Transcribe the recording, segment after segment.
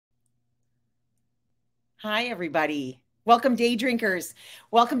Hi, everybody. Welcome, day drinkers.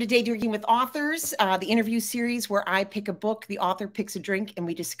 Welcome to Day Drinking with Authors, the interview series where I pick a book, the author picks a drink, and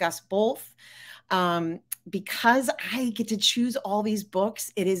we discuss both. Because I get to choose all these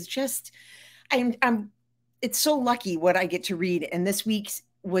books, it is just, it's so lucky what I get to read. And this week's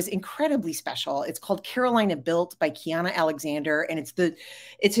was incredibly special. It's called Carolina Built by Kianna Alexander, and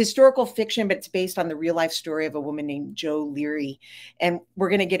it's historical fiction, but it's based on the real life story of a woman named Jo Leary. And we're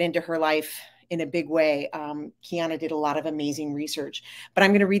going to get into her life in a big way. Kianna did a lot of amazing research, but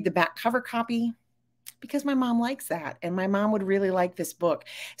I'm going to read the back cover copy because my mom likes that. And my mom would really like this book.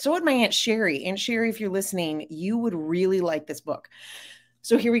 So would my Aunt Sherry. Aunt Sherry, if you're listening, you would really like this book.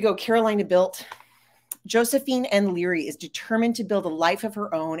 So here we go. Carolina Built. Josephine Leary is determined to build a life of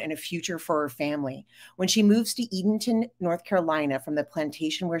her own and a future for her family. When she moves to Edenton, North Carolina, from the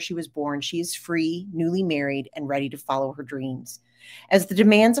plantation where she was born, she is free, newly married, and ready to follow her dreams. As the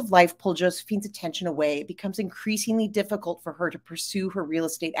demands of life pull Josephine's attention away, it becomes increasingly difficult for her to pursue her real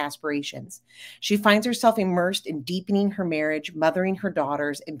estate aspirations. She finds herself immersed in deepening her marriage, mothering her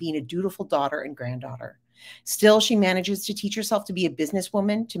daughters, and being a dutiful daughter and granddaughter. Still, she manages to teach herself to be a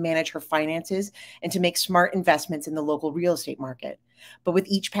businesswoman, to manage her finances, and to make smart investments in the local real estate market. But with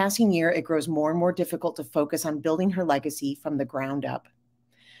each passing year, it grows more and more difficult to focus on building her legacy from the ground up.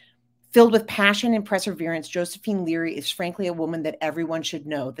 Filled with passion and perseverance, Josephine Leary is frankly a woman that everyone should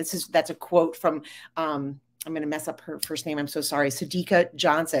know. That's a quote from, I'm going to mess up her first name. I'm so sorry. Sadiqa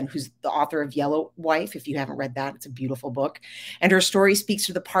Johnson, who's the author of Yellow Wife. If you haven't read that, it's a beautiful book. And her story speaks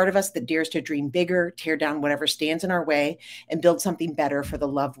to the part of us that dares to dream bigger, tear down whatever stands in our way, and build something better for the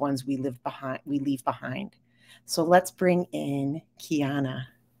loved ones we leave behind. So let's bring in Kianna.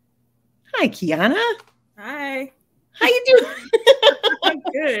 Hi, Kianna. Hi. How you doing? I'm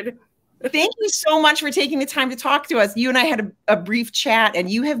good. Thank you so much for taking the time to talk to us. You and I had a brief chat, and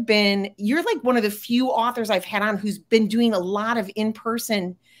you're like one of the few authors I've had on who's been doing a lot of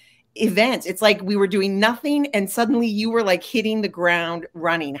in-person events. It's like we were doing nothing and suddenly you were like hitting the ground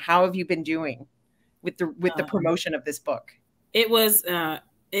running. How have you been doing with the promotion of this book? It was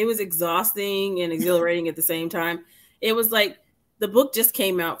exhausting and exhilarating at the same time. It was like the book just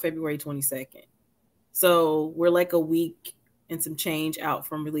came out February 22nd. So we're like a week and some change out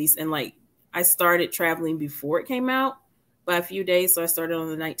from release. And like, I started traveling before it came out by a few days. So I started on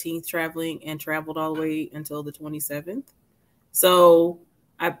the 19th traveling and traveled all the way until the 27th. So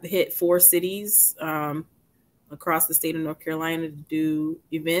I hit 4 cities across the state of North Carolina to do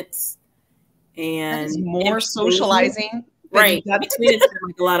events. And more socializing. Right. Between it,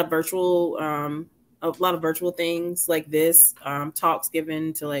 like a lot of virtual things like this, talks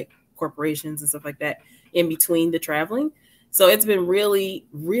given to like corporations and stuff like that in between the traveling. So it's been really,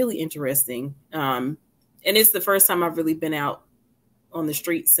 really interesting. And it's the first time I've really been out on the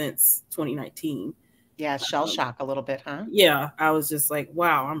street since 2019. Yeah, shell shock a little bit, huh? Yeah, I was just like,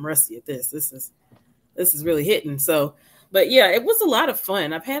 wow, I'm rusty at this. This is really hitting. So, but yeah, it was a lot of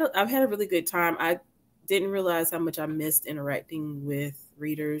fun. I've had a really good time. I didn't realize how much I missed interacting with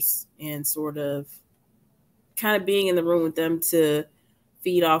readers and sort of kind of being in the room with them to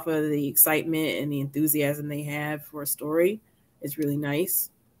feed off of the excitement and the enthusiasm they have for a story. Is really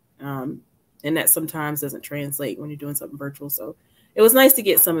nice. And that sometimes doesn't translate when you're doing something virtual. So it was nice to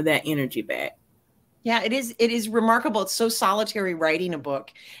get some of that energy back. Yeah, it is remarkable. It's so solitary writing a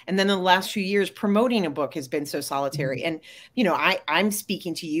book. And then in the last few years, promoting a book has been so solitary. And, you know, I'm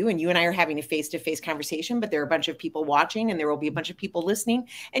speaking to you and you and I are having a face-to-face conversation, but there are a bunch of people watching and there will be a bunch of people listening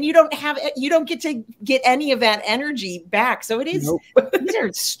and you don't get to get any of that energy back. So it is, nope. These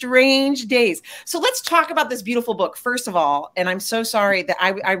are strange days. So let's talk about this beautiful book. First of all, and I'm so sorry that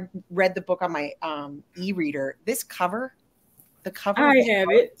I read the book on my e-reader. This cover, the cover. I have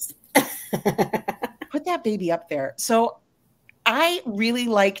it. Put that baby up there. So I really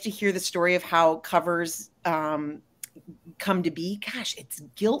like to hear the story of how covers come to be. Gosh, it's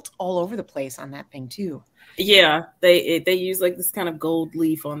gilt all over the place on that thing too. Yeah, they use like this kind of gold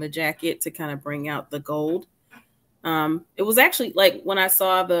leaf on the jacket to kind of bring out the gold. It was actually like when I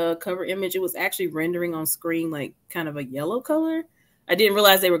saw the cover image, it was actually rendering on screen like kind of a yellow color. I didn't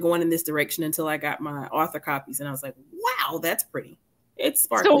realize they were going in this direction until I got my author copies and I was like, wow, that's pretty. It's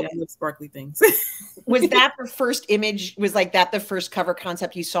sparkly. I love sparkly things. Was that the first image? Was like that the first cover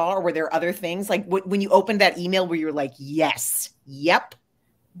concept you saw, or were there other things? Like when you opened that email where you were like, yes, yep.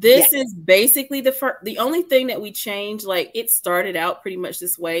 This is basically the only thing that we changed. Like it started out pretty much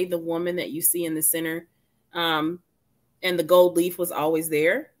this way. The woman that you see in the center and the gold leaf was always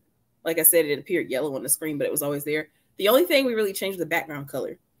there. Like I said, it appeared yellow on the screen, but it was always there. The only thing we really changed was the background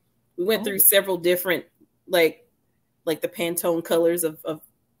color. We went through several different like the Pantone colors of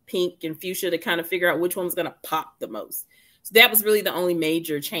pink and fuchsia to kind of figure out which one was going to pop the most. So that was really the only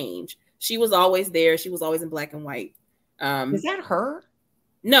major change. She was always there. She was always in black and white. Is that her?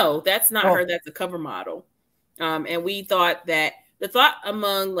 No, that's not her. That's a cover model. And we thought that the thought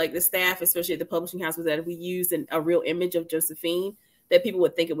among like the staff, especially at the publishing house, was that if we used a real image of Josephine, that people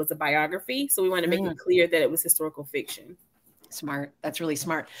would think it was a biography. So we wanted to make it clear that it was historical fiction. Smart. That's really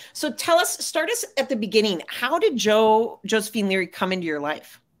smart. So start us at the beginning. How did Josephine Leary come into your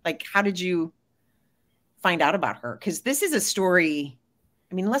life? Like, how did you find out about her? Because this is a story.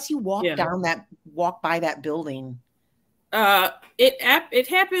 I mean, unless you walk by that building. It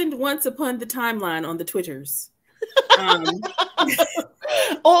happened once upon the timeline on the Twitters.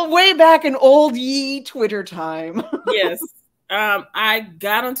 Way back in old ye Twitter time. Yes. I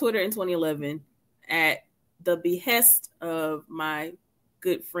got on Twitter in 2011 at the behest of my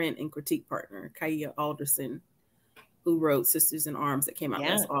good friend and critique partner, Kianna Alexander, who wrote Sisters in Arms that came out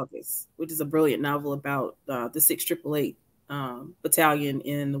last August, which is a brilliant novel about the 6th Battalion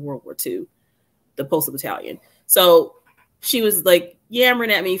in the World War II, the Postal Battalion. So she was like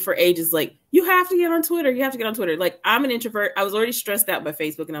yammering at me for ages, like, you have to get on Twitter. You have to get on Twitter. Like, I'm an introvert. I was already stressed out by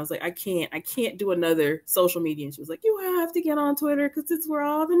Facebook, and I was like, I can't do another social media. And she was like, you have to get on Twitter because it's where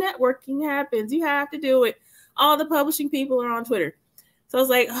all the networking happens. You have to do it. All the publishing people are on Twitter. So I was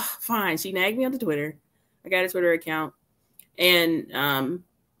like, oh, fine. She nagged me onto Twitter. I got a Twitter account. And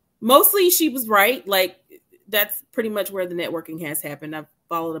mostly she was right. Like, that's pretty much where the networking has happened. I've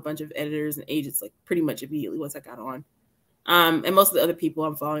followed a bunch of editors and agents like pretty much immediately once I got on. And most of the other people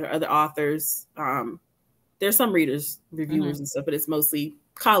I'm following are other authors. There's some readers, reviewers and stuff, but it's mostly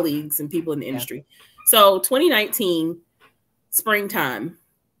colleagues and people in the industry. So 2019, springtime,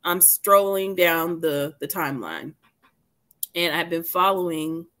 I'm strolling down the timeline, and I've been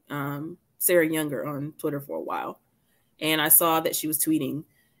following Sarah Younger on Twitter for a while. And I saw that she was tweeting,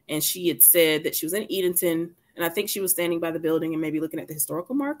 and she had said that she was in Edenton, and I think she was standing by the building and maybe looking at the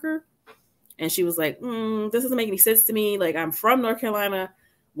historical marker. And she was like, this doesn't make any sense to me. Like, I'm from North Carolina.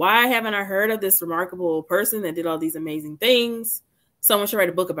 Why haven't I heard of this remarkable person that did all these amazing things? Someone should write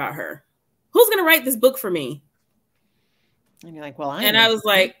a book about her. Who's going to write this book for me? And you're like, well, I was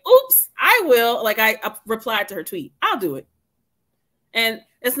like, oops, I will. Like, I replied to her tweet. I'll do it. And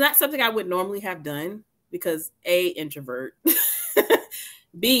it's not something I would normally have done because A, introvert.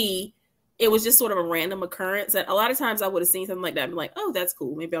 B, it was just sort of a random occurrence. And a lot of times I would have seen something like that and be like, oh, that's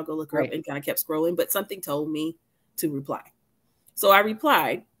cool. Maybe I'll go look her up, and kind of kept scrolling. But something told me to reply. So I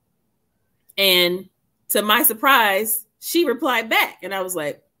replied. And to my surprise, she replied back. And I was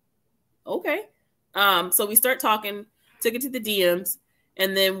like, okay. So we start talking, took it to the DMs.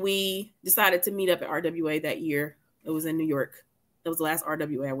 And then we decided to meet up at RWA that year. It was in New York. That was the last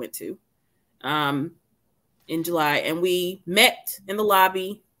RWA I went to in July. And we met in the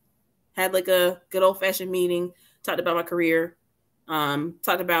lobby, had like a good old fashioned meeting, talked about my career,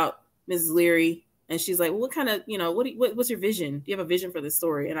 talked about Mrs. Leary. And she's like, well, what kind of, what's your vision? Do you have a vision for this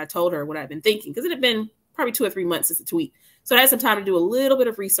story? And I told her what I'd been thinking, because it had been probably 2 or 3 months since the tweet. So I had some time to do a little bit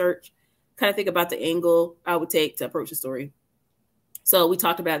of research, kind of think about the angle I would take to approach the story. So we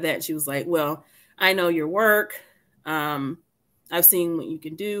talked about that. And she was like, well, I know your work. I've seen what you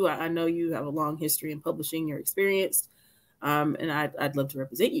can do. I know you have a long history in publishing. You're experienced. And I'd love to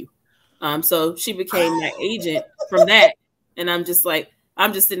represent you. So she became my agent from that. And I'm just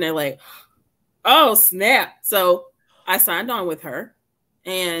sitting there like, oh, snap. So I signed on with her,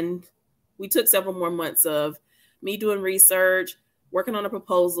 and we took several more months of me doing research, working on a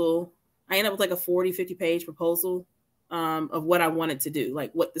proposal. I ended up with like a 40, 50 page proposal of what I wanted to do,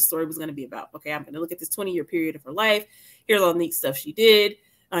 like what the story was going to be about. Okay, I'm going to look at this 20-year period of her life. Here's all the neat stuff she did.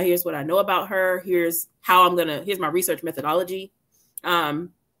 Here's what I know about her. Here's my research methodology.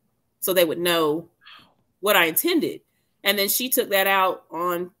 So they would know what I intended. And then she took that out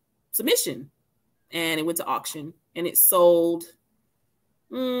on submission, and it went to auction, and it sold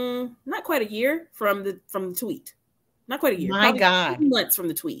not quite a year from the tweet. Not quite a year. My God. 10 months from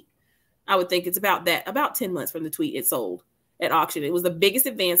the tweet. I would think it's about 10 months from the tweet it sold at auction. It was the biggest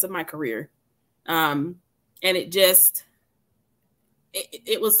advance of my career. And it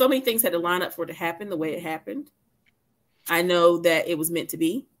was so many things had to line up for it to happen the way it happened. I know that it was meant to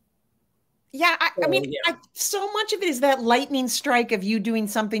be. Yeah, I mean, so much of it is that lightning strike of you doing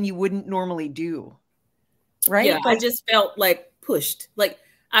something you wouldn't normally do, right? Yeah, I just felt like pushed. Like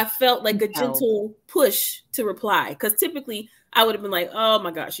I felt like a gentle push to reply, because typically I would have been like, oh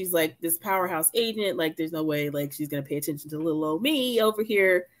my gosh, she's like this powerhouse agent. Like there's no way like she's going to pay attention to little old me over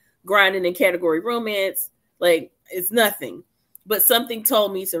here grinding in category romance. Like it's nothing. But something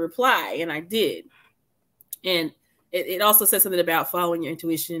told me to reply, and I did. And it also says something about following your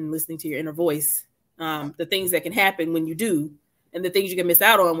intuition, listening to your inner voice, the things that can happen when you do, and the things you can miss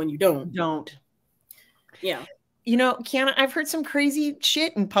out on when you don't. Yeah. You know, Kianna, I've heard some crazy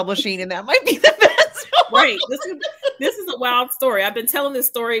shit in publishing, and that might be the best. Right. This is a wild story. I've been telling this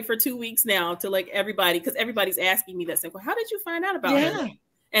story for 2 weeks now to like everybody, because everybody's asking me that same question. How did you find out about her?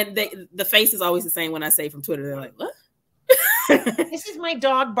 And the face is always the same when I say from Twitter. They're like, what? This is my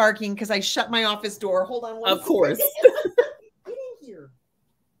dog barking because I shut my office door. Hold on. Of course. Get in here.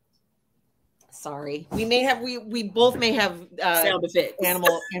 Sorry. We both may have sound effects.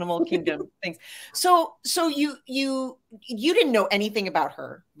 Animal Kingdom things. So you didn't know anything about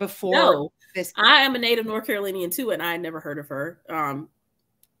her before this. I am a native North Carolinian too, and I had never heard of her.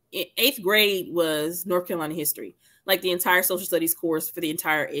 8th grade was North Carolina history. Like the entire social studies course for the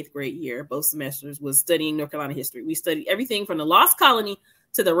entire 8th grade year, both semesters, was studying North Carolina history. We studied everything from the Lost Colony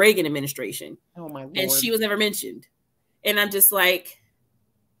to the Reagan administration. Oh my Lord. And she was never mentioned. And I'm just like,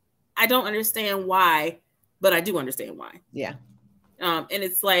 I don't understand why, but I do understand why. Yeah. And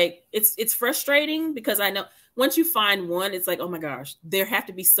it's like, it's frustrating because I know once you find one, it's like, oh my gosh, there have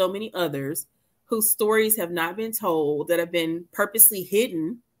to be so many others whose stories have not been told, that have been purposely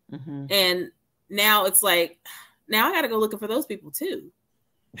hidden. Mm-hmm. And now it's like, now I got to go looking for those people too.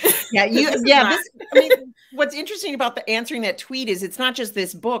 Yeah. What's interesting about answering that tweet is it's not just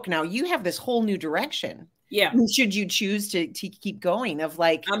this book. Now you have this whole new direction. Yeah. Should you choose to keep going of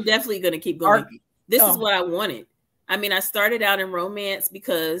like, I'm definitely going to keep going. This is what I wanted. I mean, I started out in romance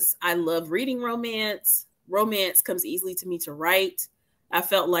because I love reading romance. Romance comes easily to me to write. I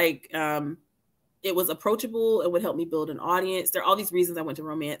felt like it was approachable. It would help me build an audience. There are all these reasons I went to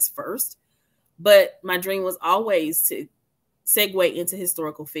romance first. But my dream was always to segue into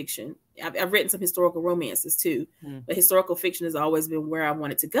historical fiction. I've written some historical romances too, but historical fiction has always been where I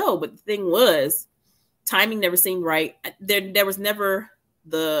wanted to go. But the thing was, timing never seemed right. There was never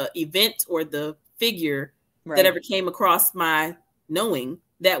the event or the figure that ever came across my knowing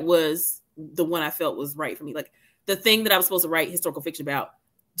that was the one I felt was right for me. Like the thing that I was supposed to write historical fiction about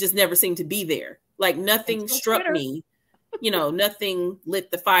just never seemed to be there. Like nothing struck me, nothing lit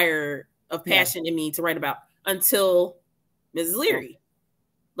the fire of passion in me to write about until Mrs. Leary.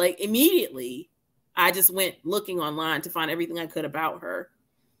 Like immediately, I just went looking online to find everything I could about her.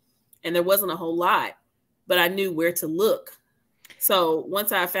 And there wasn't a whole lot, but I knew where to look. So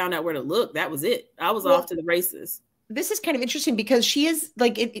once I found out where to look, that was it. I was off to the races. This is kind of interesting because she is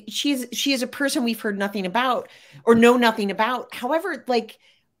like, she is a person we've heard nothing about or know nothing about. However, like,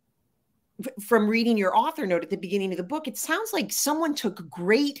 from reading your author note at the beginning of the book, it sounds like someone took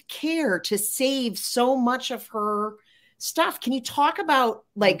great care to save so much of her stuff. Can you talk about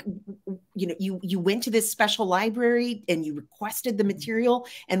like, you went to this special library and you requested the material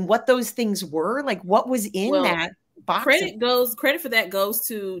and what those things were? Like what was in that box? Credit for that goes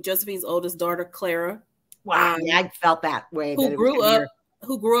to Josephine's oldest daughter, Clara. Wow. I felt that way. Who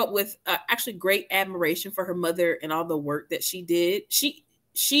grew up with actually great admiration for her mother and all the work that she did.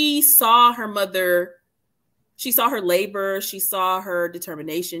 She saw her mother, she saw her labor, she saw her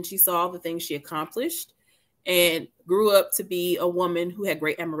determination, she saw the things she accomplished and grew up to be a woman who had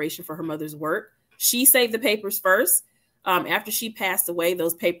great admiration for her mother's work. She saved the papers first. After she passed away,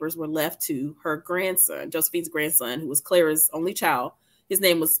 those papers were left to her grandson, Josephine's grandson, who was Clara's only child. His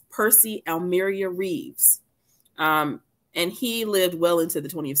name was Percy Almeria Reeves. And he lived well into the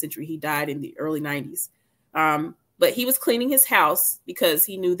 20th century. He died in the early 90s. But he was cleaning his house because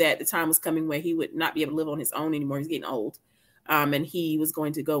he knew that the time was coming where he would not be able to live on his own anymore. He's getting old. And he was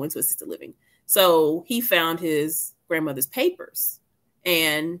going to go into assisted living. So he found his grandmother's papers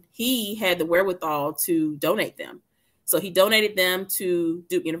and he had the wherewithal to donate them. So he donated them to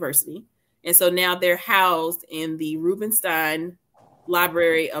Duke University. And so now they're housed in the Rubenstein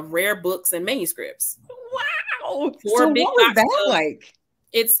Library of Rare Books and Manuscripts. Wow. So what was that like?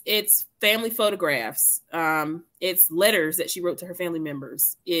 It's family photographs. It's letters that she wrote to her family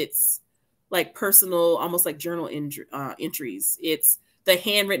members. It's like personal, almost like journal entries. It's the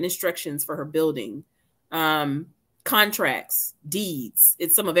handwritten instructions for her building, contracts, deeds.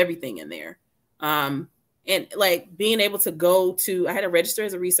 It's some of everything in there. And like being able to go to, I had to register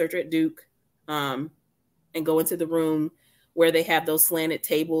as a researcher at Duke, and go into the room where they have those slanted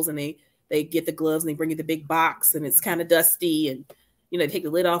tables and they get the gloves and they bring you the big box and it's kind of dusty and they take the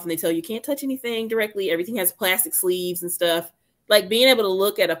lid off and they tell you can't touch anything directly. Everything has plastic sleeves and stuff. Like being able to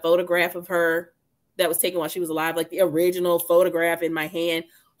look at a photograph of her that was taken while she was alive, like the original photograph in my hand,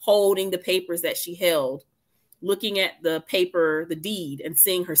 holding the papers that she held, looking at the paper, the deed, and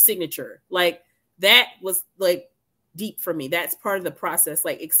seeing her signature. Like that was like deep for me. That's part of the process,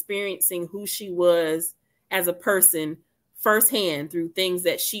 like experiencing who she was as a person firsthand through things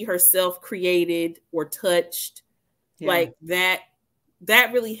that she herself created or touched. Yeah. Like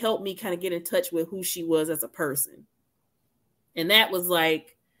that really helped me kind of get in touch with who she was as a person. And that was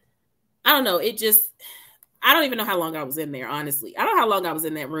like, I don't know, I don't even know how long I was in there, honestly. I don't know how long I was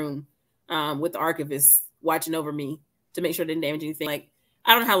in that room with the archivist watching over me to make sure I didn't damage anything. Like,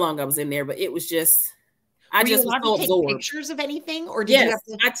 I don't know how long I was in there, but it was just, I just was so absorbed. Pictures of anything, or did you have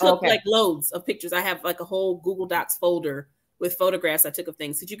to? I took like loads of pictures. I have like a whole Google Docs folder with photographs I took of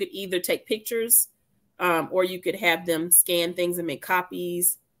things. So you could either take pictures, or you could have them scan things and make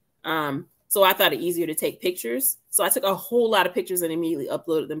copies. So I thought it easier to take pictures. So I took a whole lot of pictures and immediately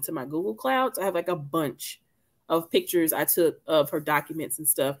uploaded them to my Google Cloud. So I have like a bunch of pictures I took of her documents and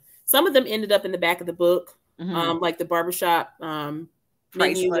stuff. Some of them ended up in the back of the book, like the barbershop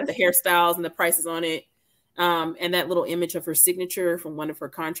menu with the hairstyles and the prices on it. And that little image of her signature from one of her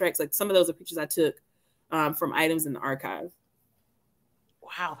contracts. Like some of those are pictures I took from items in the archive.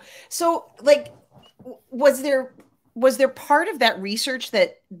 Wow. So like, was there part of that research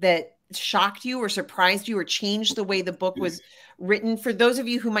that shocked you or surprised you or changed the way the book was written? For those of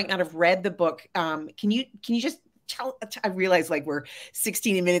you who might not have read the book, can you just tell? I realize like we're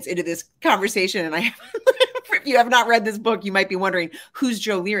 16 minutes into this conversation, and if you have not read this book, you might be wondering, who's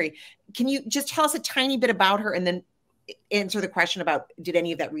Jo Leary? Can you just tell us a tiny bit about her, and then answer the question about, did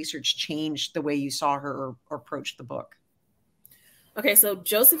any of that research change the way you saw her or approached the book? Okay, so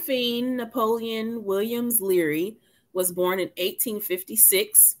Josephine Napoleon Williams Leary was born in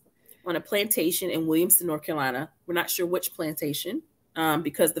 1856 on a plantation in Williamston, North Carolina. We're not sure which plantation,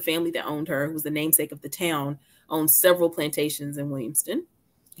 because the family that owned her, who was the namesake of the town, owned several plantations in Williamston.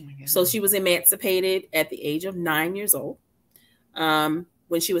 Oh, so she was emancipated at the age of 9 years old.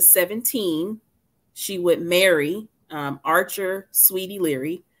 When she was 17, she would marry Archer Sweetie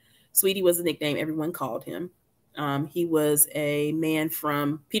Leary. Sweetie was the nickname everyone called him. He was a man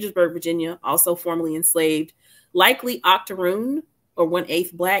from Petersburg, Virginia, also formerly enslaved, likely octoroon or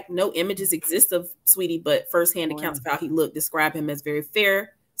 1/8 Black. No images exist of Sweetie, but firsthand accounts of how he looked describe him as very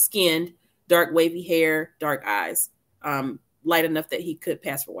fair-skinned, dark wavy hair, dark eyes, light enough that he could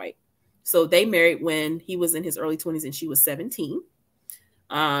pass for white. So they married when he was in his early 20s and she was 17.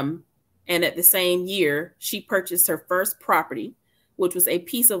 And at the same year, she purchased her first property, which was a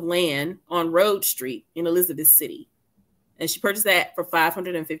piece of land on Rhodes Street in Elizabeth City. And she purchased that for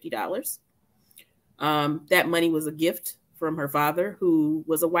 $550. That money was a gift from her father, who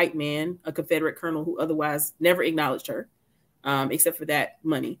was a white man, a Confederate colonel who otherwise never acknowledged her, except for that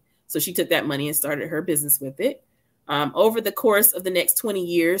money. So she took that money and started her business with it. Over the course of the next 20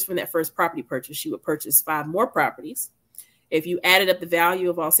 years from that first property purchase, she would purchase 5 more properties. If you added up the value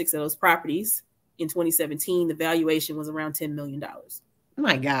of all 6 of those properties in 2017, the valuation was around $10 million. Oh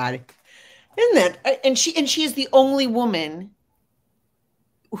my God. Isn't that? And she is the only woman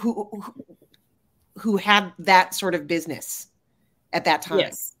who had that sort of business at that time.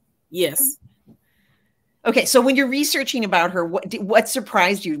 Yes. Yes. Okay. So when you're researching about her, what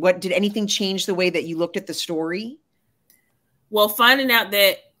surprised you? Did anything change the way that you looked at the story? Well, finding out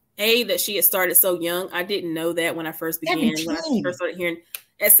that she had started so young. I didn't know that when I first began. 17. When I first started hearing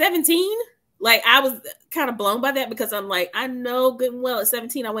at 17, like I was kind of blown by that, because I'm like, I know good and well at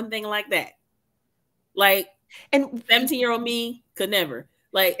 17, I wasn't thinking like that. Like, and 17-year-old me could never.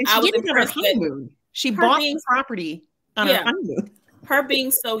 Like, I was impressed that she bought the property on her honeymoon. Her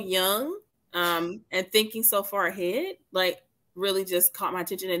being so young, and thinking so far ahead, like really just caught my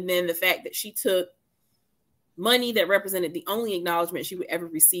attention. And then the fact that she took money that represented the only acknowledgement she would ever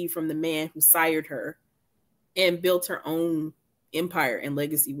receive from the man who sired her and built her own empire and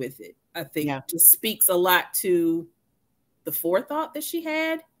legacy with it, I think just speaks a lot to the forethought that she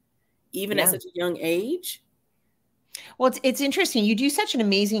had, even at such a young age. Well, it's interesting. You do such an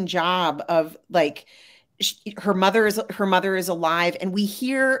amazing job of like, her mother is alive, and we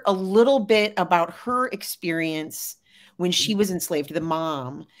hear a little bit about her experience when she was enslaved, the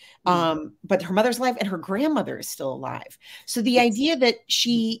mom, but her mother's alive and her grandmother is still alive. So the idea that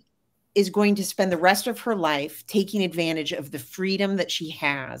she is going to spend the rest of her life taking advantage of the freedom that she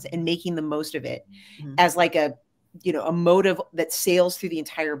has and making the most of it as like a motive that sails through the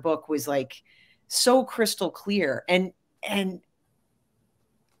entire book was like so crystal clear. And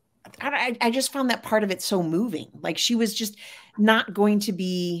I just found that part of it so moving. Like she was just not going to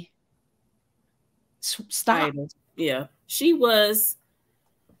be stopped. Yeah. She was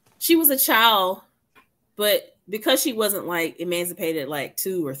a child, but because she wasn't like emancipated like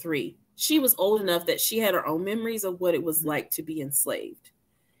 2 or 3, she was old enough that she had her own memories of what it was like to be enslaved.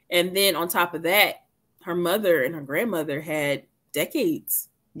 And then on top of that, her mother and her grandmother had decades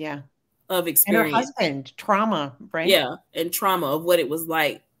of And her experience. husband, trauma, right? Yeah, and trauma of what it was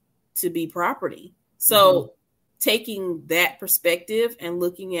like to be property. So taking that perspective and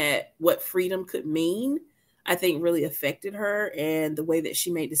looking at what freedom could mean, I think really affected her and the way that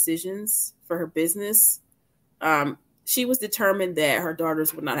she made decisions for her business. She was determined that her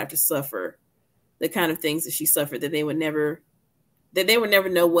daughters would not have to suffer the kind of things that she suffered, that they would never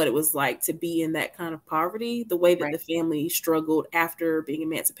know what it was like to be in that kind of poverty, the way that the family struggled after being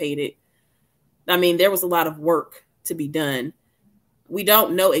emancipated. I mean, there was a lot of work to be done. We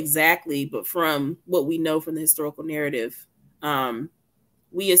don't know exactly, but from what we know from the historical narrative,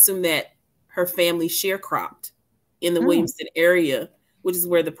 we assume that her family sharecropped in the Williamston area, which is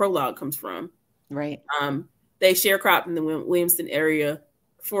where the prologue comes from. Right. They sharecropped in the Williamston area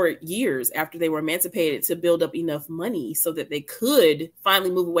for years after they were emancipated to build up enough money so that they could finally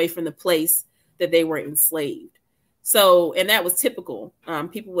move away from the place that they were enslaved. So, and that was typical.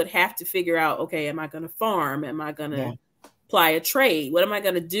 People would have to figure out, okay, am I going to farm? Am I going to apply a trade? What am I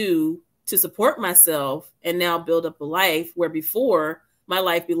going to do to support myself and now build up a life where before my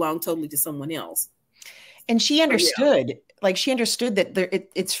life belonged totally to someone else? And she understood, like she understood that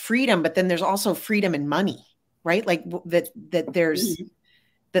it's freedom, but then there's also freedom in money, right? Like that there's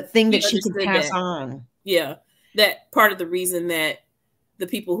the thing that she could pass on. Yeah. That part of the reason that the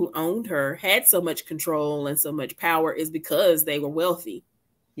people who owned her had so much control and so much power is because they were wealthy.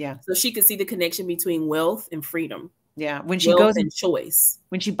 Yeah. So she could see the connection between wealth and freedom. Yeah. When she goes and choice.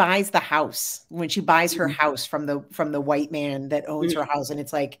 When she buys the house, when she buys her house from the white man that owns her house, and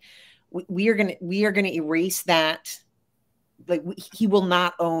it's like, we are gonna erase that. Like he will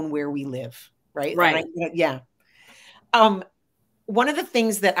not own where we live. Right. Right. Yeah. One of the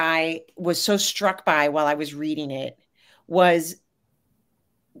things that I was so struck by while I was reading it was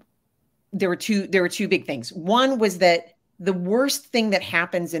there were two big things. One was that the worst thing that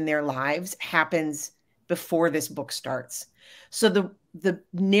happens in their lives happens before this book starts. So the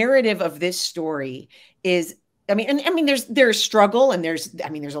narrative of this story is, there's struggle, and there's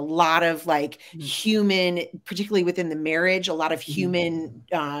a lot of like human, particularly within the marriage, a lot of human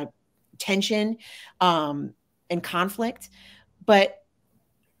tension and conflict. But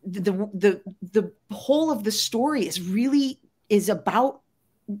the whole of the story is about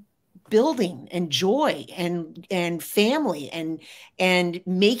building and joy and family and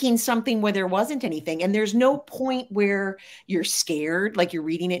making something where there wasn't anything. And there's no point where you're scared, like you're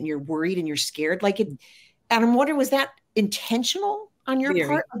reading it and you're worried and you're scared. Like it, and I'm wondering, was that intentional on your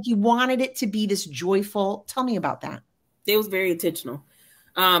part? Like you wanted it to be this joyful? Tell me about that. It was very intentional.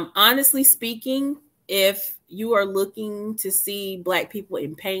 Honestly speaking, if you are looking to see Black people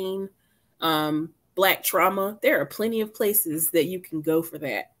in pain, Black trauma, there are plenty of places that you can go for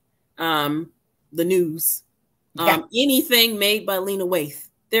that. The news, anything made by Lena Waithe.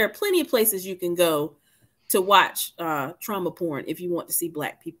 There are plenty of places you can go to watch trauma porn if you want to see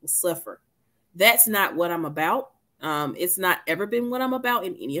Black people suffer. That's not what I'm about. It's not ever been what I'm about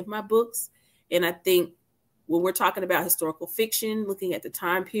in any of my books. And I think when we're talking about historical fiction, looking at the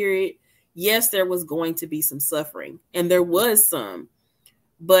time period, yes, there was going to be some suffering, and there was some,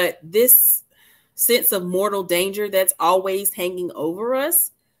 but this sense of mortal danger that's always hanging over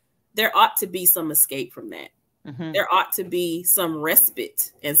us, there ought to be some escape from that. There ought to be some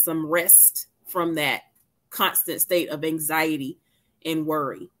respite and some rest from that constant state of anxiety and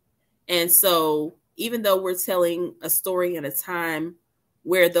worry. And so even though we're telling a story in a time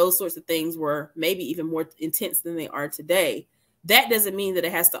where those sorts of things were maybe even more intense than they are today, that doesn't mean that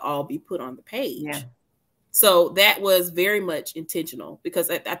it has to all be put on the page. Yeah. So that was very much intentional,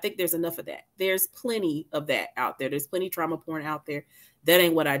 because I think there's enough of that. There's plenty of that out there. There's plenty of trauma porn out there. That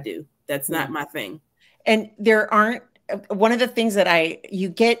ain't what I do. That's not my thing. And there aren't, one of the things that you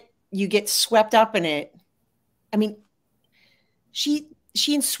get swept up in it. I mean, she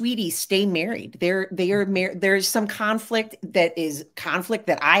and Sweetie stay married. They are married. There's some conflict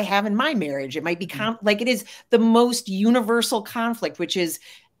that I have in my marriage. It might be like it is the most universal conflict, which is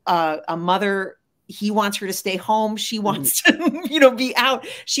a mother. He wants her to stay home. She wants to, be out.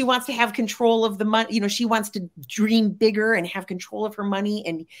 She wants to have control of the money. She wants to dream bigger and have control of her money.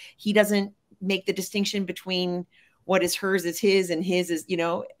 And he doesn't make the distinction between what is hers is his and his is,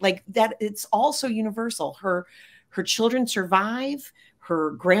 like that. It's also universal. Her children survive.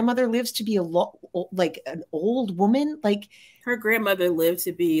 Her grandmother lives to be like an old woman. Like her grandmother lived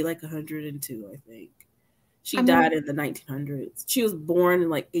to be like 102, I think. She died in the 1900s. She was born in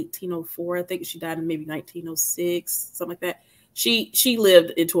like 1804. I think she died in maybe 1906, something like that. She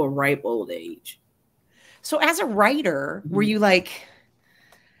lived into a ripe old age. So as a writer, were you like,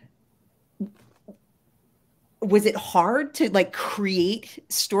 was it hard to like create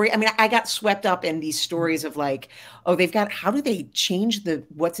story? I mean, I got swept up in these stories of like, oh, they've got, how do they change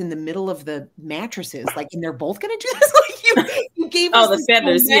what's in the middle of the mattresses? Like, and they're both going to do this? Like you gave us the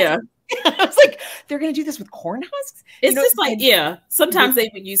feathers. Yeah. I was like, they're going to do this with corn husks? It's just like, yeah, sometimes they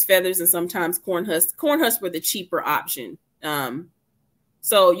would use feathers and sometimes corn husks. Corn husks were the cheaper option.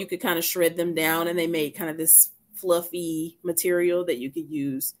 So you could kind of shred them down and they made kind of this fluffy material that you could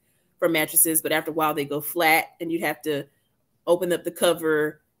use for mattresses. But after a while they go flat and you'd have to open up the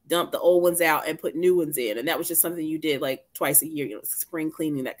cover, dump the old ones out and put new ones in. And that was just something you did like twice a year, you know, spring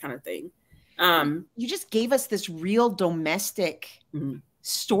cleaning, that kind of thing. You just gave us this real domestic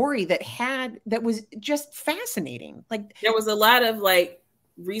story that was just fascinating. Like there was a lot of like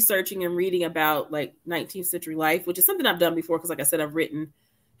researching and reading about like 19th century life, which is something I've done before. Cause like I said, I've written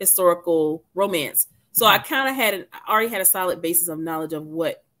historical romance. So I kind of already had a solid basis of knowledge of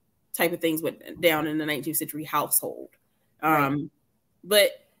what type of things went down in the 19th century household. Right.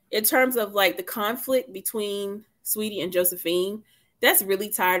 But in terms of like the conflict between Sweetie and Josephine, that's really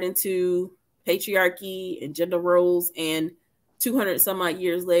tied into patriarchy and gender roles. And 200 some odd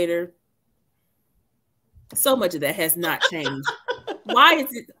years later, so much of that has not changed. Why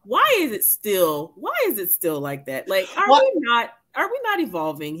is it still like that? Like, are we not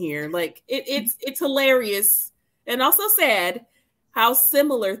evolving here? Like it's hilarious and also sad how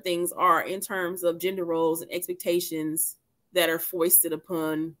similar things are in terms of gender roles and expectations that are foisted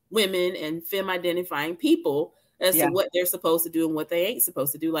upon women and femme identifying people as to what they're supposed to do and what they ain't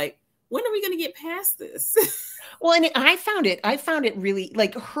supposed to do. Like, when are we going to get past this? Well, and I found it really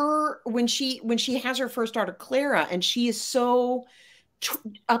like her when she has her first daughter, Clara, and she is so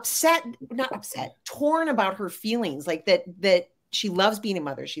torn about her feelings, like that she loves being a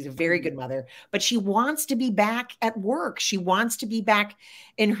mother. She's a very good mother, but she wants to be back at work. She wants to be back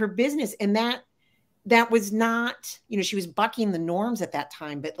in her business. And that was not, you know, she was bucking the norms at that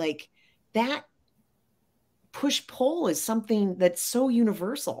time, but like that push-pull is something that's so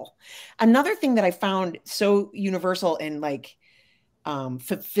universal. Another thing that I found so universal and like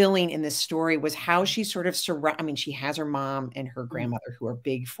fulfilling in this story was how she sort of I mean, she has her mom and her grandmother who are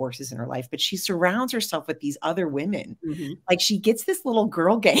big forces in her life, but she surrounds herself with these other women. Like she gets this little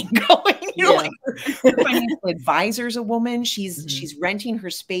girl gang going, you know, like her financial advisor's a woman. She's renting her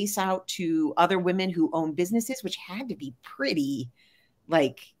space out to other women who own businesses, which had to be pretty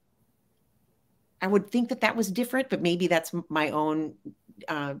like, I would think that was different, but maybe that's my own,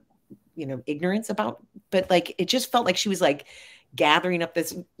 you know, ignorance about, but like, it just felt like she was like gathering up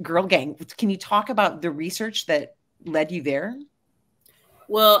this girl gang. Can you talk about the research that led you there?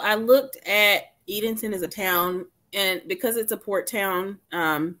 Well, I looked at Edenton as a town, and because it's a port town,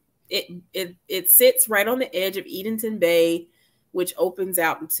 it sits right on the edge of Edenton Bay, which opens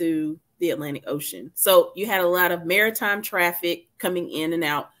out into the Atlantic Ocean. So you had a lot of maritime traffic coming in and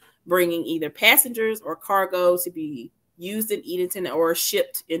out, bringing either passengers or cargo to be used in Edenton or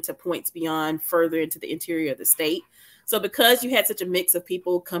shipped into points beyond further into the interior of the state. So because you had such a mix of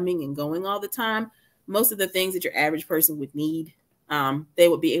people coming and going all the time, most of the things that your average person would need, they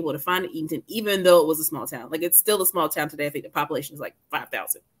would be able to find in Edenton, even though it was a small town. Like it's still a small town today. I think the population is like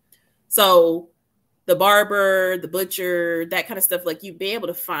 5,000. So the barber, the butcher, that kind of stuff, like you'd be able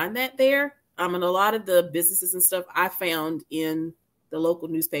to find that there. And a lot of the businesses and stuff I found in the local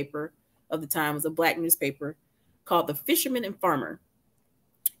newspaper of the time was a Black newspaper called The Fisherman and Farmer.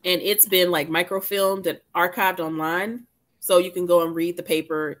 And it's been like microfilmed and archived online. So you can go and read the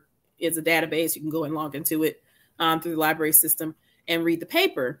paper. It's a database. You can go and log into it through the library system and read the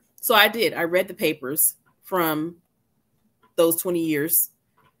paper. So I did. I read the papers from those 20 years.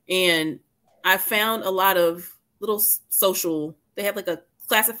 And I found a lot of little social, they have like a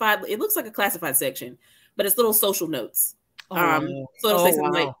classified, it looks like a classified section, but it's little social notes. So it'll say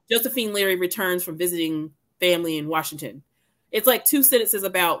something like Josephine Leary returns from visiting family in Washington. It's like 2 sentences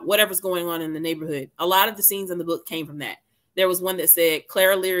about whatever's going on in the neighborhood. A lot of the scenes in the book came from that. There was one that said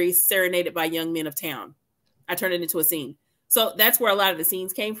Clara Leary serenaded by young men of town. I turned it into a scene. So that's where a lot of the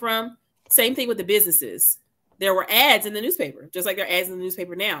scenes came from. Same thing with the businesses. There were ads in the newspaper, just like there are ads in the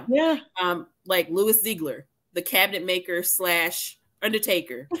newspaper now. Yeah. Like Louis Ziegler, the cabinet maker /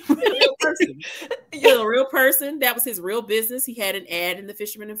 undertaker. A real person. A real person. That was his real business. He had an ad in the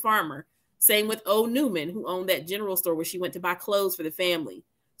Fisherman and Farmer. Same with O. Newman, who owned that general store where she went to buy clothes for the family.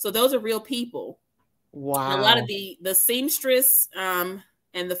 So those are real people. Wow. And a lot of the seamstress and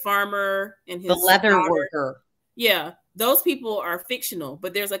the farmer and his the leather daughter, worker. Yeah, those people are fictional,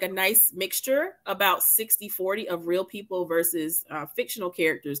 but there's like a nice mixture, about 60-40 of real people versus fictional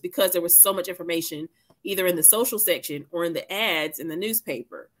characters, because there was so much information either in the social section or in the ads in the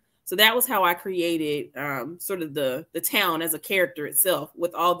newspaper. So that was how I created sort of the town as a character itself,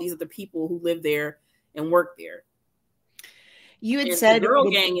 with all these other people who live there and work there. You had and said the girl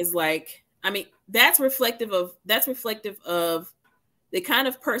gang is like, I mean, that's reflective of the kind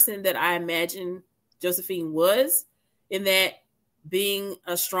of person that I imagine Josephine was, in that being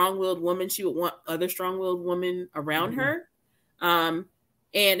a strong-willed woman, she would want other strong-willed women around her. And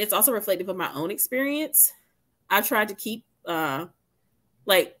it's also reflective of my own experience. I've tried to keep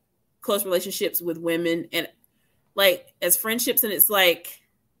like close relationships with women, and like as friendships, and it's like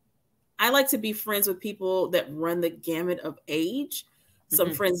I like to be friends with people that run the gamut of age.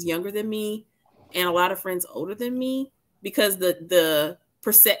 Some friends younger than me and a lot of friends older than me, because the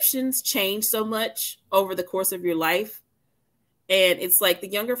perceptions change so much over the course of your life. And it's like the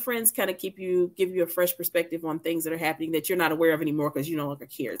younger friends kind of give you a fresh perspective on things that are happening that you're not aware of anymore because you no longer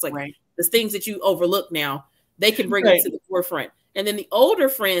care. It's like the things that you overlook now, they can bring it to the forefront. And then the older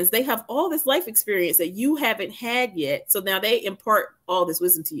friends, they have all this life experience that you haven't had yet. So now they impart all this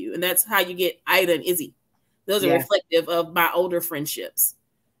wisdom to you. And that's how you get Ida and Izzy. Those are reflective of my older friendships.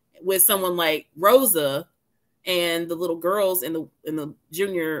 With someone like Rosa and the little girls in the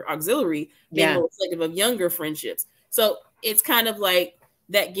junior auxiliary, being more reflective of younger friendships. So it's kind of like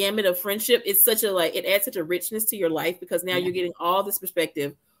that gamut of friendship. It's such a, like, it adds such a richness to your life, because now you're getting all this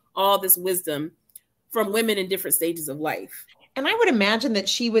perspective, all this wisdom from women in different stages of life. And I would imagine that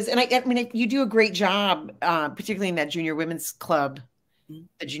she was, and I mean, you do a great job, particularly in that junior women's club,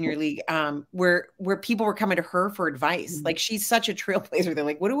 the junior league, where people were coming to her for advice. Like, she's such a trailblazer. They're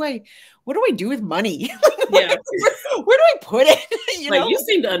like, what do I do with money? Where do I put it? You know, you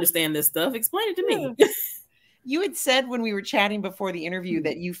seem to understand this stuff. Explain it to me. You had said when we were chatting before the interview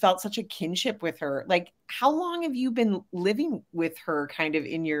that you felt such a kinship with her. Like, how long have you been living with her kind of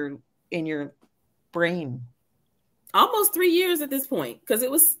in your brain? Almost 3 years at this point, because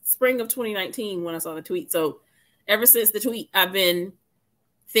it was spring of 2019 when I saw the tweet. So ever since the tweet, I've been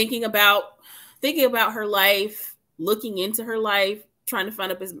thinking about her life, looking into her life, trying to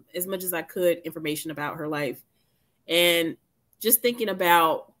find up as much as I could information about her life, and just thinking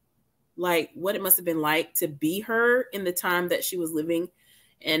about like what it must have been like to be her in the time that she was living,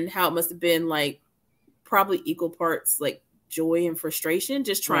 and how it must have been like probably equal parts like joy and frustration,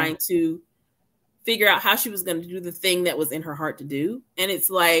 just trying to figure out how she was going to do the thing that was in her heart to do. And it's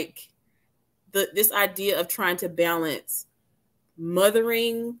like this idea of trying to balance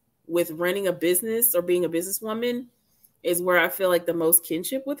mothering with running a business or being a businesswoman is where I feel like the most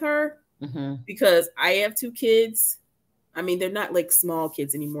kinship with her, because I have 2 kids. I mean, they're not like small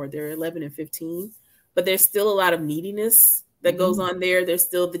kids anymore. They're 11 and 15, but there's still a lot of neediness that goes on there. There's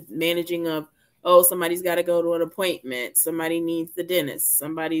still the managing of, oh, somebody's got to go to an appointment. Somebody needs the dentist.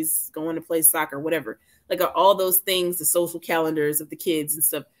 Somebody's going to play soccer, whatever. Like all those things, the social calendars of the kids and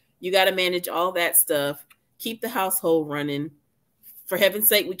stuff. You got to manage all that stuff. Keep the household running. For heaven's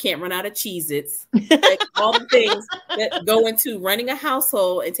sake, we can't run out of Cheez-Its. Like all the things that go into running a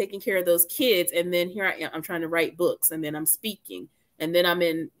household and taking care of those kids. And then here I am, I'm trying to write books, and then I'm speaking, and then I'm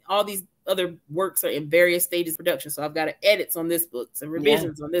in all these other works are in various stages of production. So I've got to edits on this book and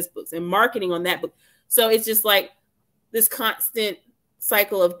revisions on this book and marketing on that book. So it's just like this constant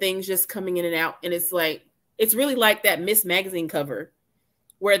cycle of things just coming in and out. And it's like, it's really like that Miss Magazine cover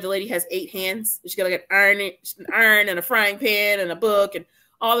where the lady has 8 hands. She's got like an iron and a frying pan and a book and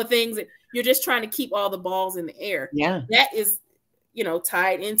all the things. And you're just trying to keep all the balls in the air. Yeah. That is, you know,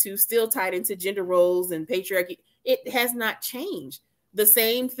 still tied into gender roles and patriarchy. It has not changed. The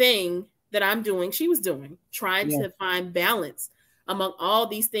same thing that I'm doing, she was doing, trying to find balance among all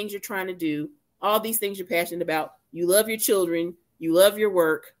these things you're trying to do, all these things you're passionate about. You love your children, you love your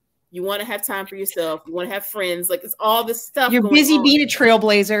work, you want to have time for yourself, you want to have friends. Like, it's all this stuff. You're busy being a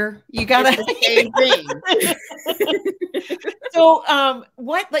trailblazer. You gotta the same thing. So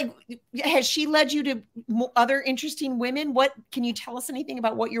what, like, has she led you to other interesting women? What can you tell us anything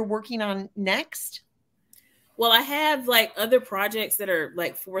about what you're working on next? Well, I have like other projects that are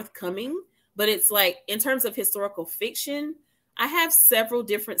like forthcoming, but it's like in terms of historical fiction, I have several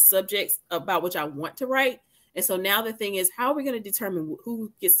different subjects about which I want to write. And so now the thing is, how are we going to determine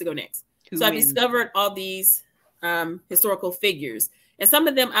who gets to go next? So I've discovered all these historical figures, and some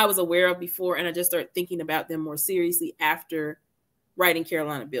of them I was aware of before, and I just started thinking about them more seriously after writing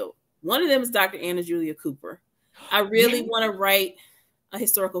Carolina Built. One of them is Dr. Anna Julia Cooper. I really want to write a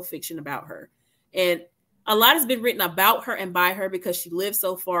historical fiction about her. And a lot has been written about her and by her because she lived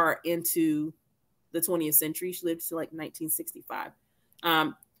so far into the 20th century. She lived to like 1965.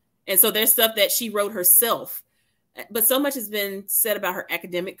 And so there's stuff that she wrote herself, but so much has been said about her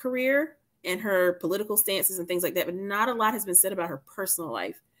academic career and her political stances and things like that, but not a lot has been said about her personal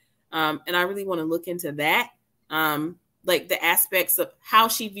life. And I really want to look into that, like the aspects of how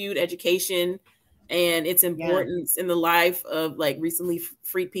she viewed education and its importance in the life of like recently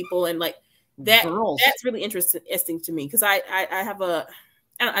freed people, and like that. Girls. That's really interesting to me, because I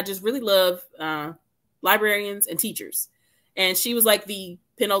just really love librarians and teachers, and she was like the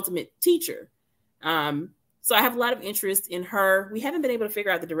penultimate teacher. So I have a lot of interest in her. We haven't been able to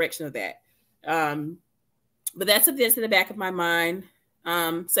figure out the direction of that. But that's in the back of my mind.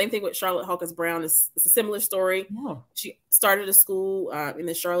 Same thing with Charlotte Hawkins Brown. It's a similar story. Oh. She started a school in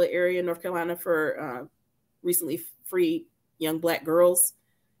the Charlotte area, North Carolina, for recently freed young Black girls.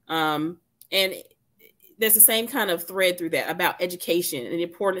 And there's the same kind of thread through that about education and the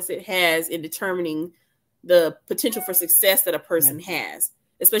importance it has in determining the potential for success that a person has,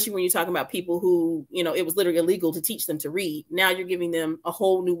 especially when you're talking about people who, you know, it was literally illegal to teach them to read. Now you're giving them a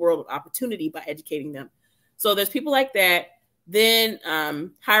whole new world of opportunity by educating them. So there's people like that. Then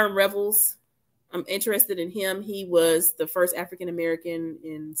Hiram Revels, I'm interested in him. He was the first African-American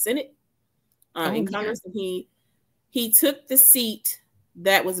in Senate, in Congress. And he took the seat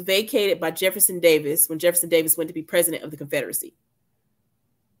that was vacated by Jefferson Davis when Jefferson Davis went to be president of the Confederacy.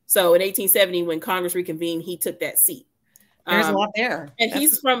 So in 1870, when Congress reconvened, he took that seat. There's a lot there. And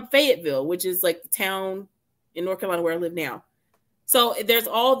he's from Fayetteville, which is like the town in North Carolina where I live now. So there's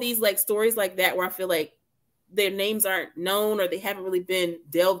all these like stories like that where I feel like their names aren't known or they haven't really been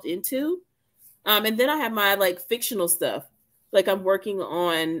delved into. And then I have my like fictional stuff. Like I'm working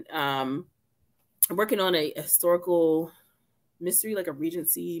on a historical mystery, like a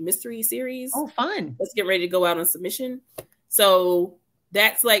Regency mystery series. Oh, fun. Let's get ready to go out on submission. So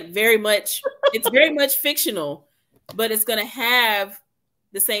that's like very much, it's very much fictional, but it's going to have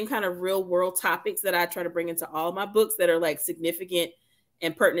the same kind of real world topics that I try to bring into all my books that are like significant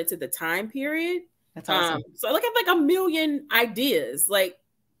and pertinent to the time period. That's awesome. So I look at like a million ideas. Like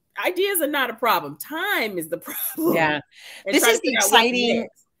ideas are not a problem. Time is the problem. Yeah. This is the exciting,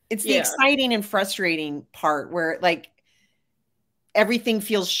 it's the exciting and frustrating part where like everything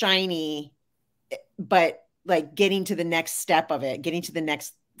feels shiny, but like getting to the next step of it, you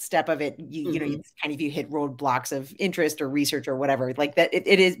know, you kind of, you hit roadblocks of interest or research or whatever like that.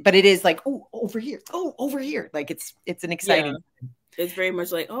 It is like, oh, over here. Like it's an exciting. Yeah. It's very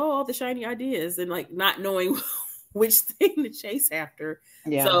much like, oh, all the shiny ideas and like not knowing which thing to chase after.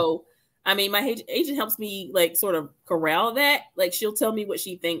 Yeah. So, I mean, my agent helps me like sort of corral that. Like she'll tell me what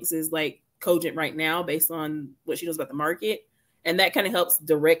she thinks is like cogent right now based on what she knows about the market. And that kind of helps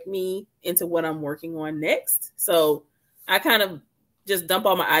direct me into what I'm working on next. So I kind of just dump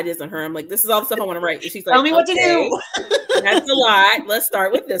all my ideas on her. I'm like, this is all the stuff I want to write. And she's like, tell me what to do. That's a lot. Let's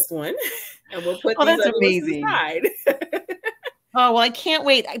start with this one. And we'll put these that's other amazing. ones aside. Oh, well, I can't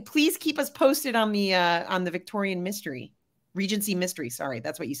wait. Please keep us posted on the Victorian mystery. Regency mystery. Sorry,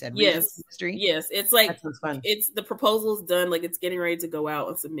 that's what you said. Yes. Mystery. Yes. It's like, fun. It's the proposal's done. Like it's getting ready to go out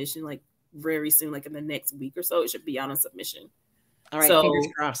on submission, like very soon, like in the next week or so, it should be out on submission. All right. So, fingers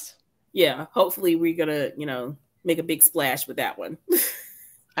crossed. Yeah. Hopefully we're going to, you know, make a big splash with that one.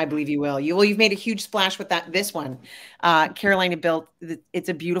 I believe you will. You've made a huge splash with this one. Carolina Built. It's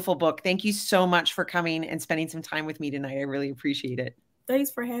a beautiful book. Thank you so much for coming and spending some time with me tonight. I really appreciate it. Thanks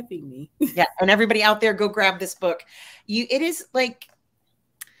for having me. Yeah. And everybody out there, go grab this book. It is like,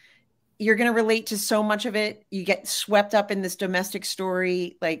 you're going to relate to so much of it. You get swept up in this domestic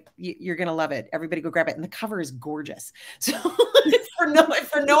story. Like you're going to love it. Everybody go grab it. And the cover is gorgeous. So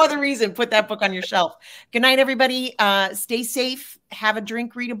for no other reason, put that book on your shelf. Good night, everybody. Stay safe. Have a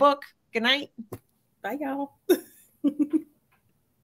drink, read a book. Good night. Bye, y'all.